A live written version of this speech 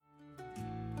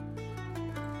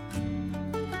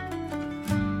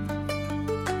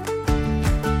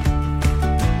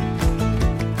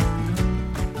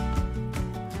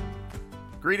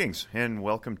Greetings and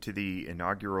welcome to the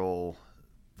inaugural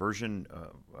version.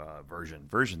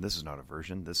 This is not a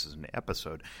version. This is an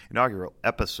episode. Inaugural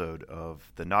episode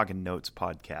of the Noggin Notes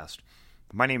podcast.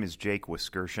 My name is Jake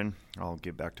Wiskerson. I'll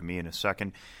get back to me in a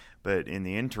second, but in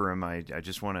the interim, I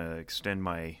just want to extend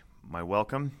my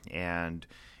welcome and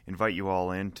invite you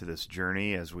all into this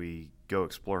journey as we go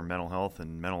explore mental health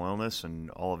and mental illness and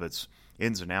all of its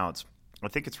ins and outs. I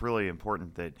think it's really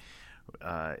important that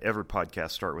every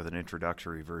podcast start with an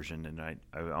introductory version, and I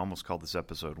almost called this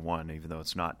episode 1, even though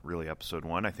it's not really episode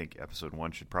 1. I think episode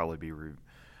 1 should probably be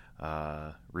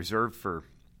reserved for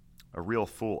a real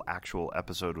full actual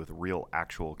episode with real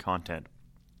actual content.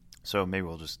 So maybe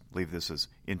we'll just leave this as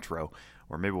intro,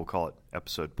 or maybe we'll call it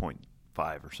episode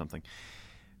 0.5 or something.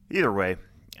 Either way,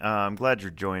 I'm glad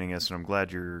you're joining us, and I'm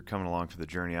glad you're coming along for the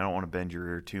journey. I don't want to bend your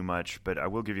ear too much, but I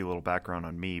will give you a little background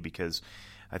on me because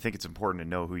I think it's important to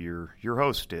know who your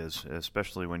host is,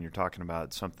 especially when you're talking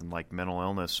about something like mental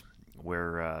illness,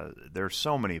 where there's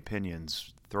so many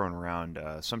opinions thrown around,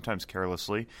 sometimes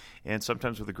carelessly, and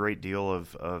sometimes with a great deal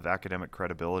of academic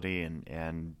credibility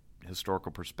and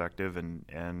historical perspective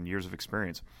and years of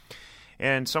experience.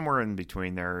 And somewhere in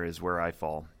between there is where I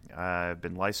fall. I've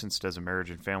been licensed as a marriage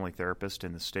and family therapist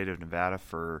in the state of Nevada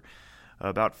for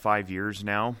about 5 years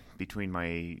now, between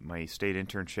my state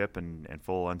internship and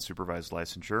full unsupervised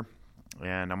licensure.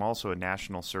 And I'm also a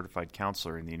national certified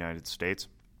counselor in the United States.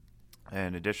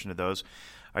 In addition to those,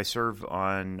 I serve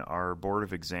on our board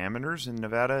of examiners in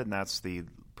Nevada, and that's the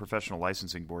professional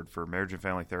licensing board for marriage and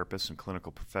family therapists and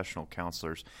clinical professional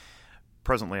counselors.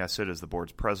 Presently, I sit as the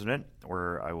board's president,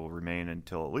 where I will remain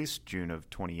until at least June of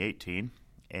 2018.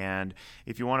 And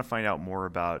if you want to find out more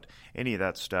about any of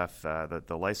that stuff,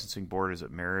 the licensing board is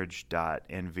at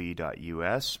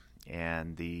marriage.nv.us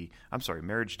and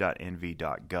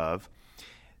marriage.nv.gov.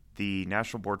 The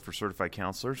National Board for Certified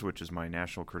Counselors, which is my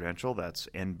national credential, that's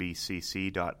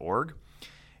nbcc.org.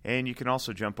 And you can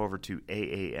also jump over to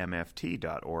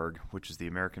aamft.org, which is the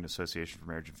American Association for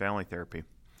Marriage and Family Therapy.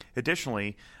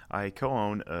 Additionally, I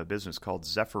co-own a business called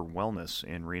Zephyr Wellness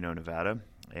in Reno, Nevada,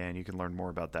 and you can learn more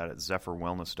about that at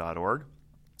zephyrwellness.org.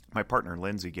 My partner,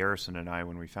 Lindsay Garrison, and I,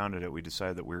 when we founded it, we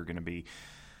decided that we were going to be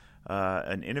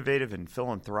an innovative and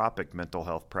philanthropic mental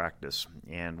health practice.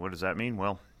 And what does that mean?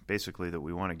 Well, basically that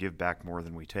we want to give back more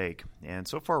than we take. And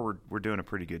so far, we're doing a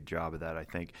pretty good job of that, I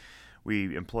think.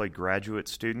 We employ graduate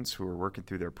students who are working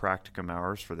through their practicum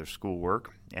hours for their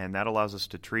schoolwork, and that allows us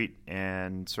to treat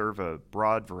and serve a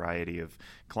broad variety of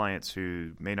clients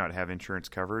who may not have insurance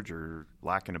coverage or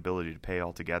lack an ability to pay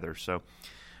altogether. So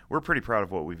we're pretty proud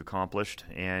of what we've accomplished,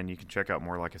 and you can check out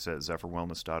more, like I said, at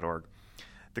zephyrwellness.org.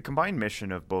 The combined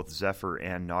mission of both Zephyr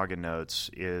and Noggin Notes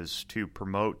is to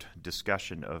promote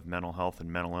discussion of mental health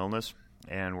and mental illness,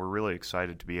 and we're really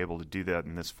excited to be able to do that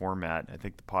in this format. I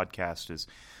think the podcast is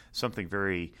something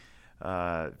very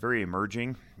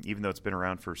emerging, even though it's been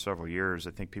around for several years.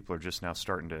 I think people are just now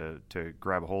starting to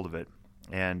grab a hold of it.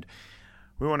 And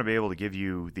we want to be able to give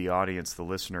you, the audience, the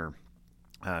listener,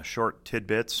 short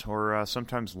tidbits or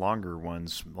sometimes longer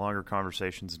ones, longer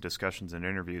conversations and discussions and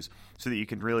interviews, so that you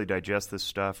can really digest this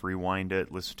stuff, rewind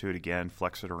it, listen to it again,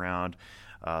 flex it around,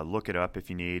 look it up if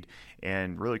you need,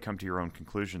 and really come to your own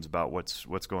conclusions about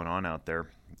what's going on out there.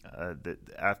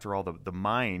 After all, the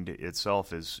mind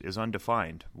itself is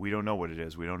undefined. We don't know what it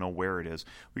is. We don't know where it is.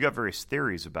 We got various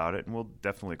theories about it, and we'll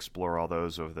definitely explore all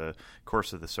those over the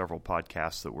course of the several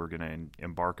podcasts that we're going to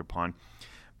embark upon.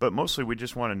 But mostly, we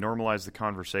just want to normalize the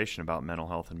conversation about mental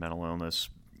health and mental illness.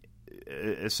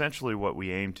 Essentially, what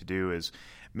we aim to do is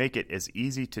make it as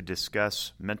easy to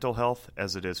discuss mental health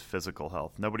as it is physical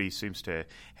health. Nobody seems to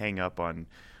hang up on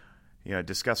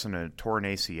discussing a torn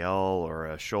ACL or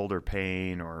a shoulder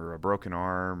pain or a broken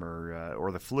arm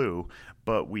or the flu,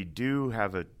 but we do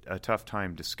have a tough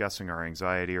time discussing our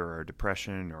anxiety or our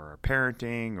depression or our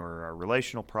parenting or our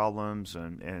relational problems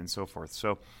and so forth.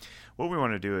 So what we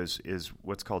want to do is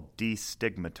what's called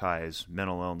destigmatize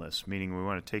mental illness, meaning we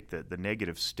want to take the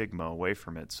negative stigma away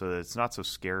from it so that it's not so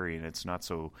scary and it's not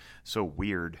so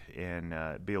weird, and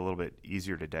be a little bit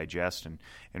easier to digest and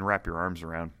wrap your arms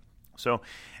around. So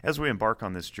as we embark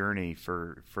on this journey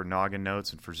for Noggin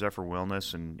Notes and for Zephyr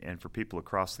Wellness and for people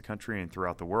across the country and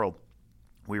throughout the world,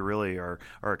 we really are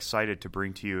excited to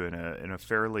bring to you in a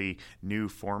fairly new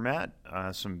format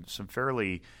some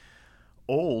fairly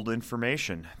old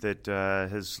information that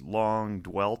has long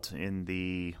dwelt in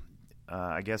the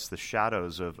the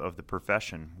shadows of the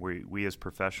profession. We as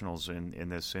professionals in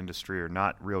this industry are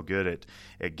not real good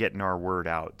at getting our word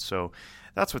out. So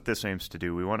that's what this aims to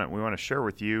do. We want to share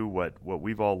with you what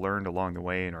we've all learned along the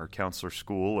way in our counselor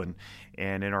school and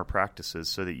in our practices,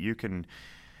 so that you can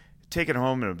take it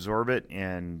home and absorb it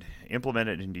and implement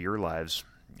it into your lives.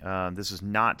 This is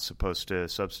not supposed to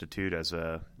substitute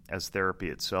as therapy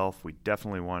itself. We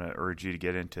definitely want to urge you to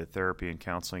get into therapy and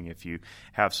counseling if you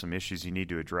have some issues you need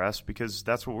to address, because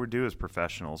that's what we do as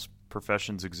professionals.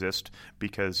 Professions exist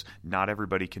because not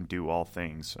everybody can do all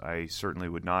things. I certainly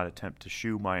would not attempt to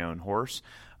shoe my own horse.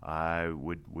 I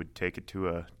would take it to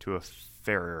a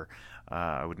farrier.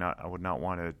 I would not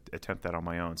want to attempt that on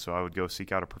my own. So I would go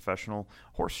seek out a professional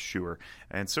horse shoer.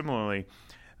 And similarly,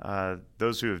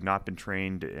 those who have not been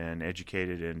trained and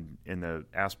educated in the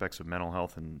aspects of mental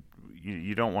health, and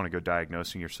you don't want to go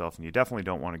diagnosing yourself, and you definitely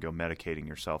don't want to go medicating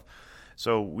yourself.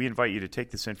 So we invite you to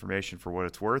take this information for what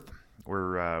it's worth.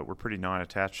 We're pretty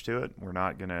non-attached to it. We're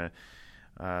not going to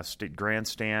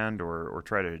grandstand or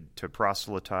try to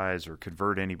proselytize or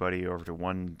convert anybody over to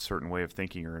one certain way of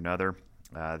thinking or another.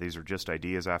 These are just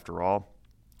ideas after all,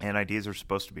 and ideas are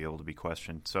supposed to be able to be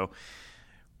questioned. So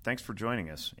thanks for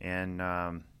joining us,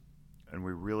 and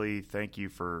we really thank you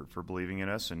for believing in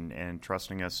us and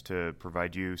trusting us to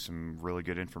provide you some really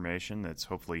good information that's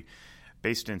hopefully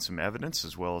based in some evidence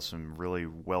as well as some really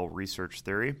well-researched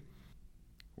theory.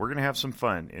 We're going to have some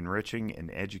fun enriching and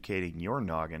educating your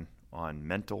noggin on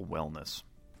mental wellness.